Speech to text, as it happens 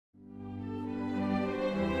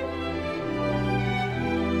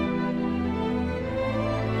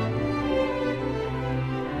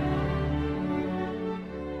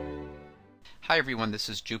Hi everyone, this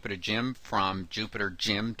is Jupiter Jim from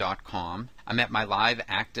jupiterjim.com. I'm at my live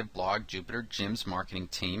active blog, Jupiter Jim's marketing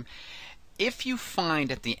team. If you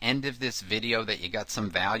find at the end of this video that you got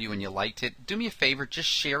some value and you liked it, do me a favor, just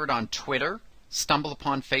share it on Twitter, stumble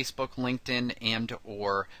upon Facebook, LinkedIn, and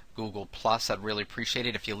or Google+. I'd really appreciate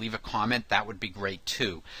it. If you leave a comment, that would be great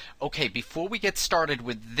too. Okay, before we get started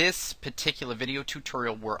with this particular video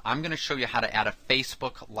tutorial where I'm going to show you how to add a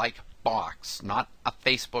Facebook-like box, not a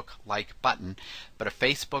Facebook-like button, but a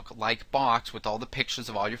Facebook-like box with all the pictures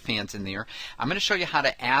of all your fans in there. I'm going to show you how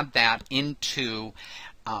to add that into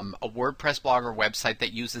a WordPress blog or website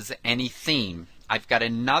that uses any theme. I've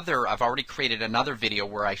already created another video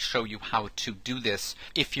where I show you how to do this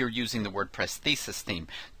if you're using the WordPress thesis theme.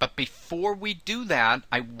 But before we do that,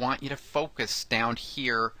 I want you to focus down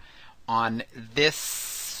here on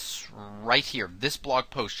this right here, this blog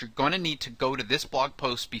post. You're going to need to go to this blog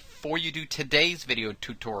post before you do today's video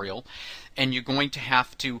tutorial, and you're going to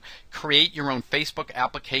have to create your own Facebook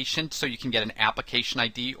application so you can get an application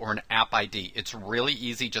ID or an app ID. It's really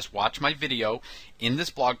easy. Just watch my video in this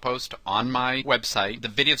blog post on my website. The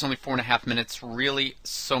video is only 4.5 minutes, really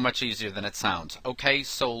so much easier than it sounds. Okay,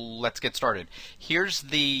 so let's get started. Here's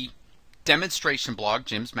the demonstration blog,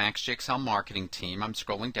 Jim's Max JXL Marketing Team. I'm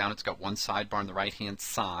scrolling down. It's got one sidebar on the right-hand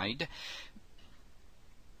side.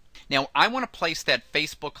 Now, I want to place that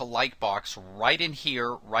Facebook like box right in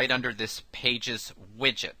here, right under this Pages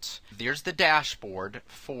widget. There's the dashboard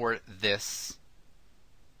for this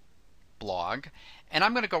blog. And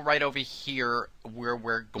I'm going to go right over here where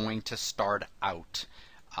we're going to start out.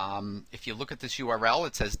 If you look at this URL,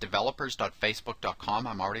 it says developers.facebook.com.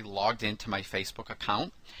 I'm already logged into my Facebook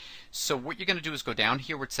account. So what you're going to do is go down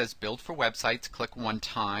here where it says Build for Websites, click one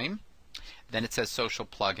time. Then it says Social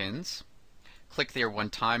Plugins. Click there one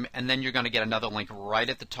time, and then you're going to get another link right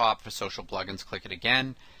at the top for Social Plugins. Click it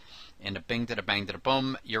again, and a bing, da bang, da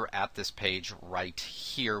boom, you're at this page right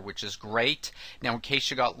here, which is great. Now, in case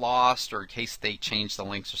you got lost or in case they changed the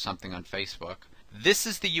links or something on Facebook, this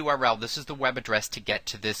is the URL, this is the web address to get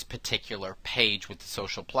to this particular page with the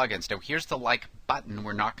social plugins. Now here's the like button.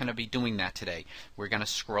 We're not going to be doing that today. We're going to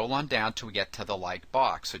scroll on down till we get to the like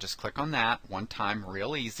box. So just click on that one time,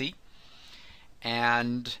 real easy.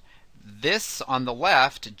 And this on the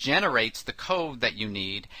left generates the code that you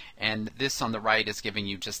need, and this on the right is giving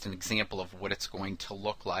you just an example of what it's going to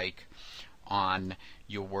look like on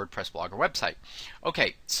your WordPress blog or website.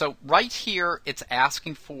 Okay, so right here it's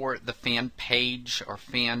asking for the fan page or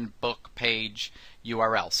fan book page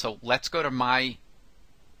URL. So let's go to my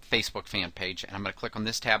Facebook fan page, and I'm going to click on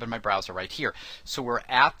this tab in my browser right here. So we're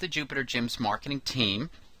at the Jupiter Jim's marketing team,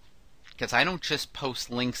 because I don't just post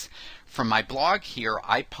links from my blog here,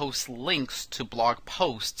 I post links to blog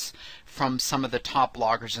posts from some of the top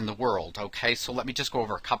bloggers in the world. Okay, so let me just go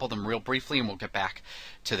over a couple of them real briefly and we'll get back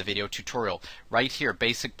to the video tutorial. Right here,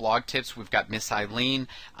 basic blog tips, we've got Miss Eileen.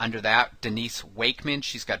 Under that, Denise Wakeman,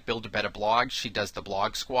 she's got Build a Better Blog, she does the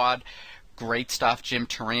Blog Squad. Great stuff. Jim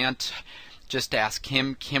Tarrant, Just Ask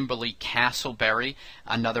Him. Kimberly Castleberry,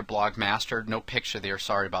 another blog master, no picture there,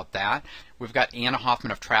 sorry about that. We've got Anna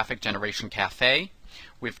Hoffman of Traffic Generation Cafe.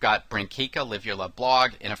 We've got Brinkika, Live Your Love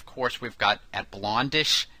Blog, and of course we've got at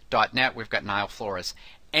blondish.net, we've got Niall Flores.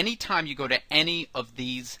 Anytime you go to any of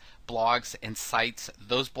these blogs and sites,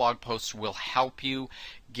 those blog posts will help you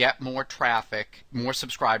get more traffic, more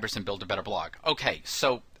subscribers, and build a better blog. Okay,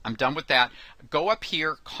 so I'm done with that. Go up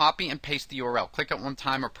here, copy and paste the URL. Click it one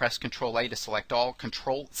time or press Control-A to select all,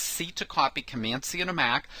 Control-C to copy, Command-C on a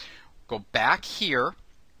Mac. Go back here.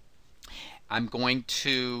 I'm going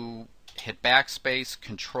to hit backspace,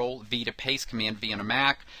 Control-V to paste, Command-V on a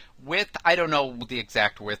Mac. Width, I don't know the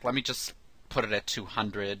exact width. Let me just put it at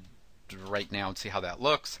 200 right now and see how that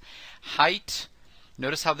looks. Height,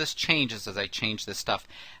 notice how this changes as I change this stuff.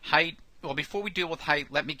 Height, well, before we deal with height,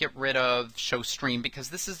 let me get rid of Show Stream, because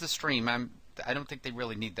this is the stream. I don't think they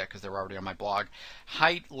really need that because they're already on my blog.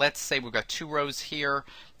 Height, let's say we've got 2 rows here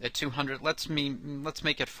at 200. Let's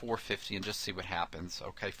make it 450 and just see what happens.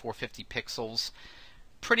 Okay, 450 pixels.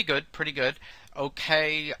 Pretty good, pretty good.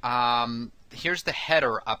 Okay, here's the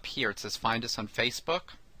header up here. It says find us on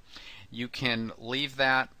Facebook. You can leave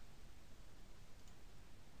that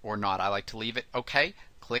or not. I like to leave it. Okay,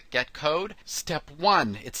 click Get Code. Step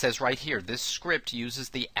 1, it says right here, this script uses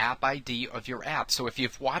the app ID of your app. So if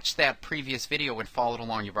you've watched that previous video and followed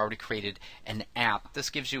along, you've already created an app.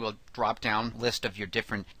 This gives you a drop-down list of your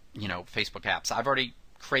different, Facebook apps. I've already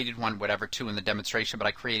created one, whatever, too, in the demonstration, but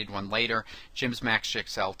I created one later. Jim's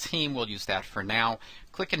MaxGXL team, we'll use that for now.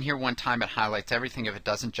 Click in here one time, it highlights everything. If it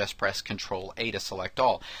doesn't, just press Control A to select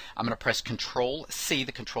all. I'm going to press Control C,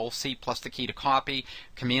 the Control C plus the key to copy.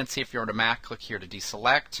 Command C if you're on a Mac, click here to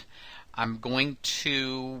deselect. I'm going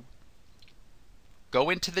to go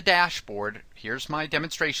into the dashboard. Here's my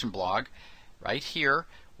demonstration blog right here.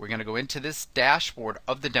 We're going to go into this dashboard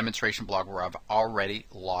of the demonstration blog where I've already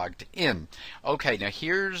logged in. Okay, now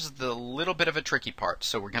here's the little bit of a tricky part.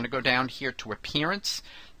 So we're going to go down here to Appearance.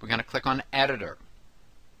 We're going to click on Editor.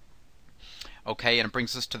 Okay, and it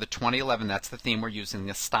brings us to the 2011. That's the theme we're using,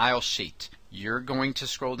 the style sheet. You're going to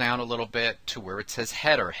scroll down a little bit to where it says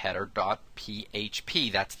header,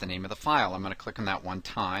 header.php. That's the name of the file. I'm going to click on that one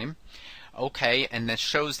time. Okay, and this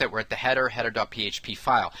shows that we're at the header, header.php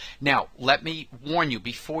file. Now, let me warn you,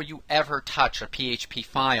 before you ever touch a PHP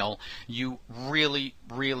file, you really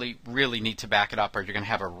need to back it up, or you're going to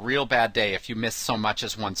have a real bad day if you miss so much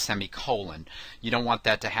as one semicolon. You don't want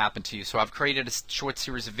that to happen to you. So I've created a short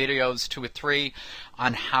series of videos, 2 or 3,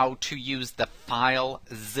 on how to use the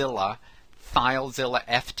FileZilla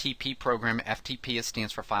FTP program. FTP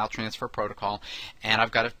stands for File Transfer Protocol, and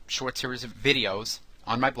I've got a short series of videos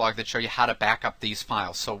on my blog that show you how to back up these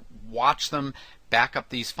files. So watch them, back up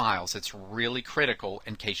these files. It's really critical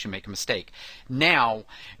in case you make a mistake. Now,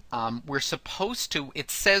 we're supposed to, it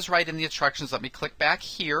says right in the instructions, let me click back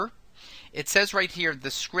here. It says right here, the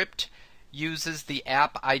script uses the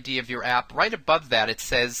app ID of your app. Right above that, it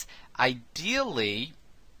says, ideally,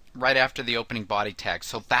 right after the opening body tag.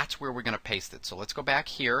 So that's where we're going to paste it. So let's go back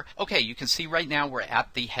here. Okay, you can see right now we're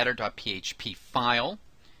at the header.php file.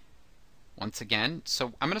 Once again,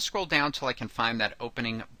 so I'm going to scroll down till I can find that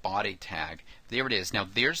opening body tag. There it is. Now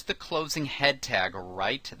there's the closing head tag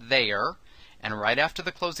right there, and right after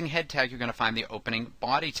the closing head tag you're going to find the opening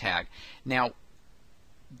body tag. Now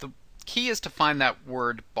the key is to find that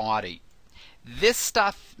word body. This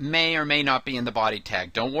stuff may or may not be in the body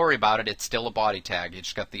tag. Don't worry about it, it's still a body tag.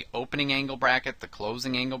 It's got the opening angle bracket, the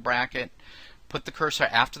closing angle bracket. Put the cursor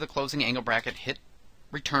after the closing angle bracket, hit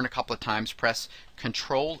return a couple of times, press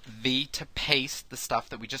Control V to paste the stuff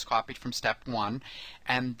that we just copied from step 1,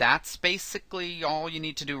 and that's basically all you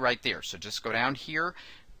need to do right there. So just go down here,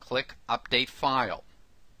 click Update File.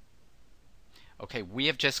 Okay, we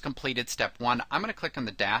have just completed step 1. I'm going to click on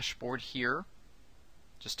the dashboard here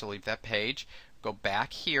just to leave that page. Go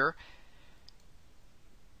back here.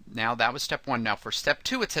 Now that was step 1. Now for step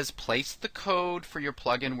 2 it says place the code for your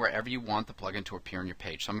plugin wherever you want the plugin to appear on your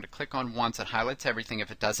page. So I'm going to click on once. It highlights everything.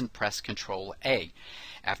 If it doesn't, press Control A.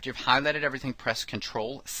 After you've highlighted everything, press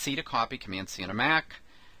Control C to copy, Command C on a Mac.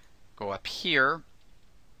 Go up here,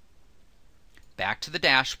 back to the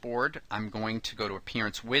dashboard. I'm going to go to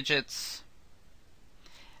Appearance Widgets,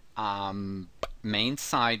 Main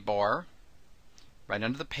Sidebar. Right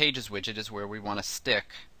under the Pages widget is where we want to stick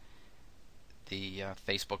the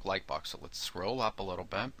Facebook like box. So let's scroll up a little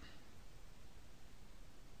bit.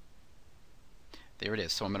 There it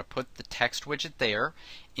is. So I'm going to put the text widget there.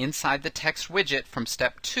 Inside the text widget from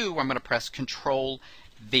step 2, I'm going to press Control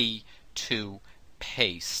V to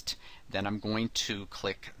paste. Then I'm going to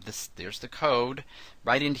click this. There's the code.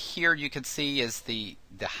 Right in here you can see is the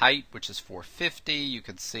height, which is 450. You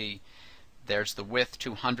can see there's the width,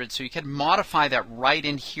 200. So you can modify that right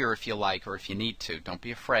in here if you like, or if you need to. Don't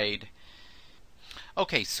be afraid.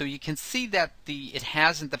 Okay, so you can see that the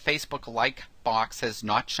Facebook like box has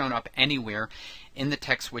not shown up anywhere in the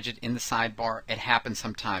text widget in the sidebar. It happens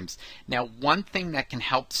sometimes. Now, one thing that can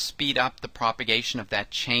help speed up the propagation of that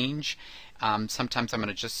change, sometimes I'm going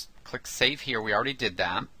to just click Save here. We already did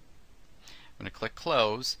that. I'm going to click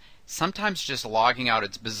Close. Sometimes just logging out,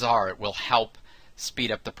 it's bizarre. It will help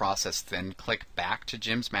speed up the process. Then click back to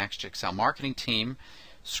Jim's MaxGXL marketing team.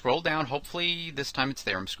 Scroll down. Hopefully this time it's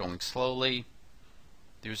there. I'm scrolling slowly.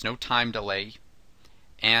 There's no time delay,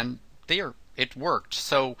 and there, it worked.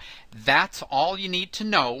 So that's all you need to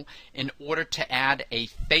know in order to add a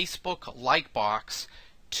Facebook like box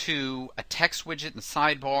to a text widget in the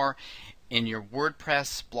sidebar in your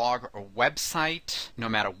WordPress blog or website, no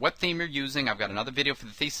matter what theme you're using. I've got another video for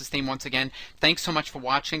the thesis theme once again. Thanks so much for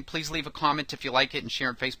watching. Please leave a comment if you like it and share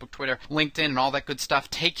on Facebook, Twitter, LinkedIn, and all that good stuff.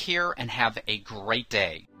 Take care and have a great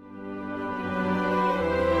day.